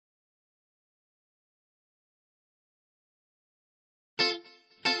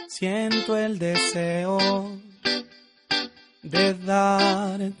Siento el deseo de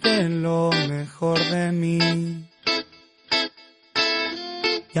darte lo mejor de mí.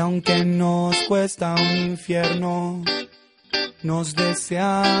 Y aunque nos cuesta un infierno, nos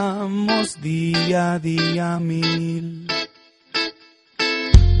deseamos día a día mil.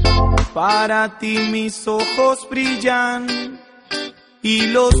 Para ti mis ojos brillan y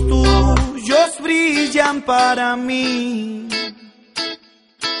los tuyos brillan para mí.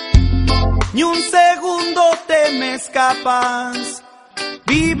 Ni un segundo te me escapas,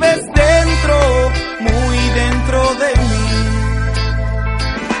 vives dentro, muy dentro de mí.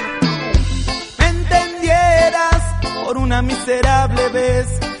 Me entendieras por una miserable vez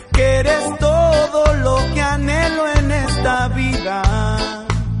que eres todo lo que anhelo en esta vida.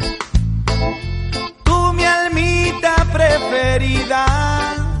 Tú mi almita preferida,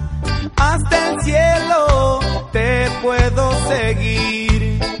 hasta el cielo te puedo seguir.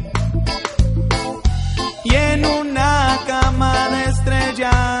 Y en una cama de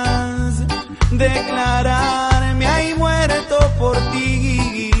estrellas declararme ahí muerto por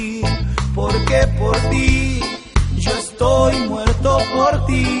ti, porque por ti yo estoy muerto por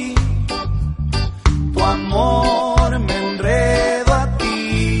ti. Tu amor me enredo a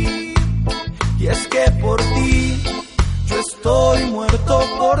ti, y es que por ti yo estoy muerto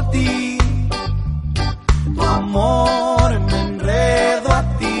por ti. Tu amor me enredo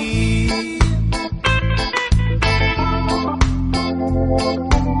a ti.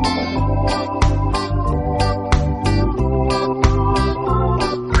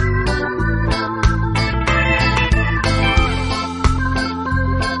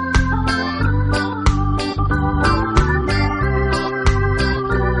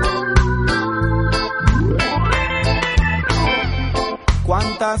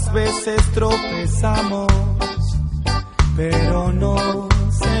 Cuántas veces tropezamos, pero nos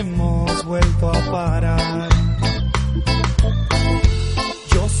hemos vuelto a parar.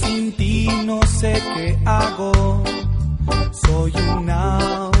 Yo sin ti no sé qué hago, soy un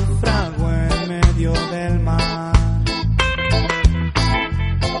náufrago en medio del mar.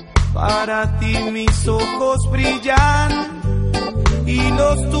 Para ti mis ojos brillan y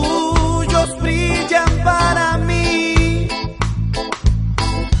los tuyos brillan para mí.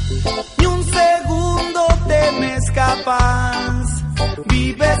 Ni un segundo te me escapas,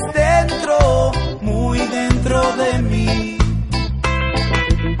 vives dentro, muy dentro de mí.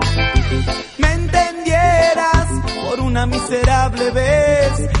 Me entendieras por una miserable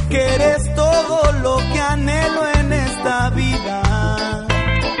vez que eres todo lo que anhelo en esta vida.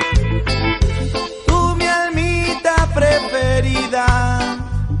 Tú mi almita preferida,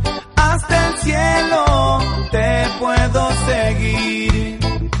 hasta el cielo te puedo seguir.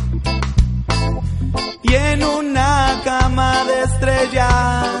 Y en una cama de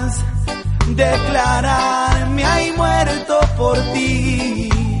estrellas declararme ahí muerto por ti,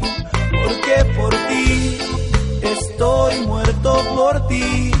 porque por ti estoy muerto por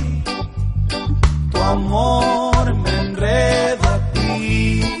ti. Tu amor me enredo a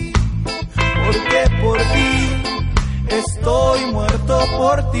ti, porque por ti estoy muerto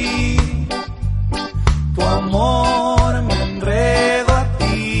por ti. Tu amor me enredo a ti.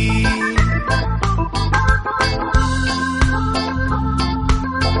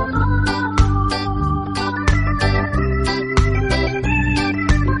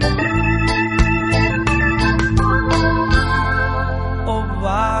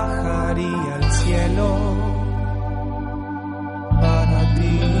 Bajaría al cielo